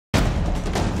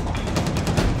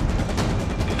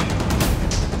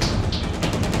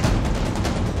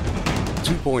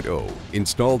3.0,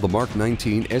 install the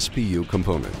MK19 SPU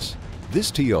components.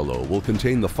 This TLO will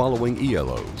contain the following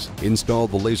ELOs: install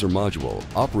the laser module,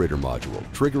 operator module,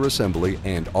 trigger assembly,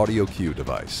 and audio cue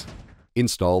device.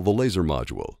 Install the laser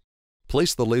module.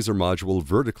 Place the laser module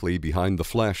vertically behind the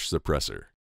flash suppressor.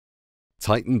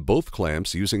 Tighten both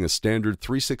clamps using a standard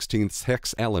 3/16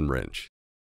 hex Allen wrench.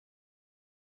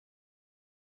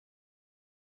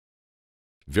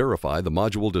 Verify the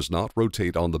module does not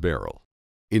rotate on the barrel.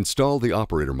 Install the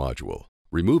operator module.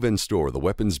 Remove and store the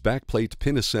weapon's backplate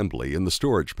pin assembly in the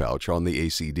storage pouch on the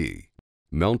ACD.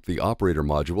 Mount the operator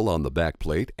module on the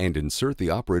backplate and insert the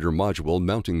operator module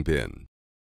mounting pin.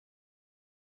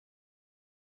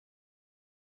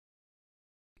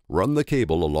 Run the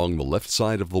cable along the left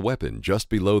side of the weapon just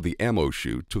below the ammo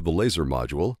chute to the laser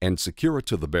module and secure it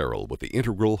to the barrel with the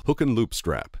integral hook and loop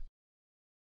strap.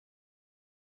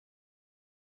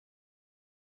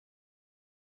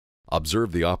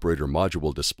 Observe the operator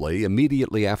module display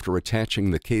immediately after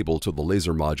attaching the cable to the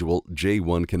laser module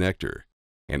J1 connector.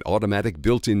 An automatic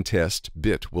built-in test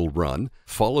bit will run,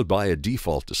 followed by a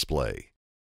default display.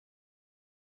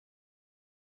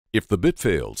 If the bit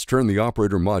fails, turn the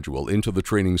operator module into the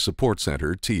Training Support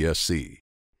Center TSC.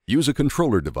 Use a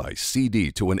controller device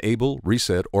CD to enable,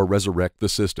 reset, or resurrect the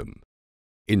system.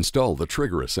 Install the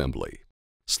trigger assembly.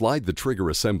 Slide the trigger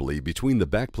assembly between the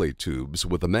backplate tubes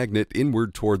with a magnet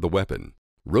inward toward the weapon.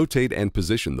 Rotate and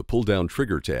position the pull-down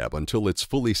trigger tab until it's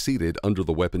fully seated under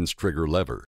the weapon's trigger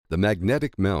lever. The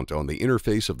magnetic mount on the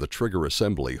interface of the trigger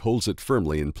assembly holds it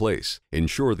firmly in place.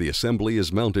 Ensure the assembly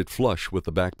is mounted flush with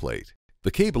the backplate.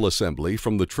 The cable assembly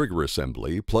from the trigger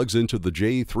assembly plugs into the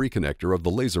J3 connector of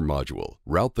the laser module.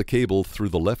 Route the cable through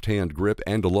the left-hand grip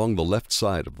and along the left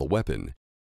side of the weapon.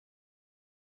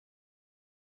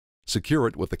 Secure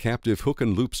it with the captive hook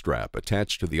and loop strap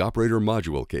attached to the operator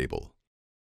module cable.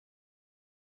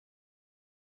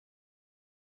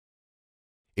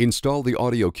 Install the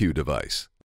audio cue device.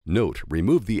 Note: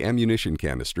 remove the ammunition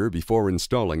canister before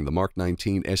installing the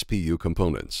MK19 SPU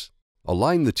components.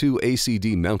 Align the two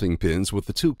ACD mounting pins with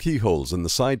the two keyholes in the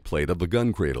side plate of the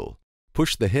gun cradle.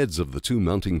 Push the heads of the two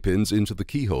mounting pins into the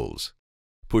keyholes.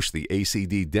 Push the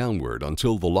ACD downward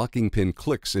until the locking pin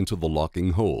clicks into the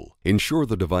locking hole. Ensure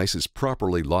the device is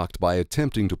properly locked by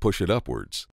attempting to push it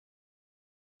upwards.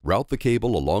 Route the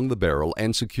cable along the barrel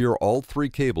and secure all three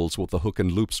cables with the hook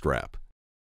and loop strap.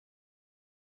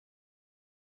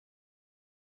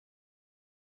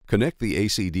 Connect the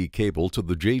ACD cable to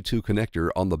the J2 connector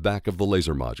on the back of the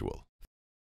laser module.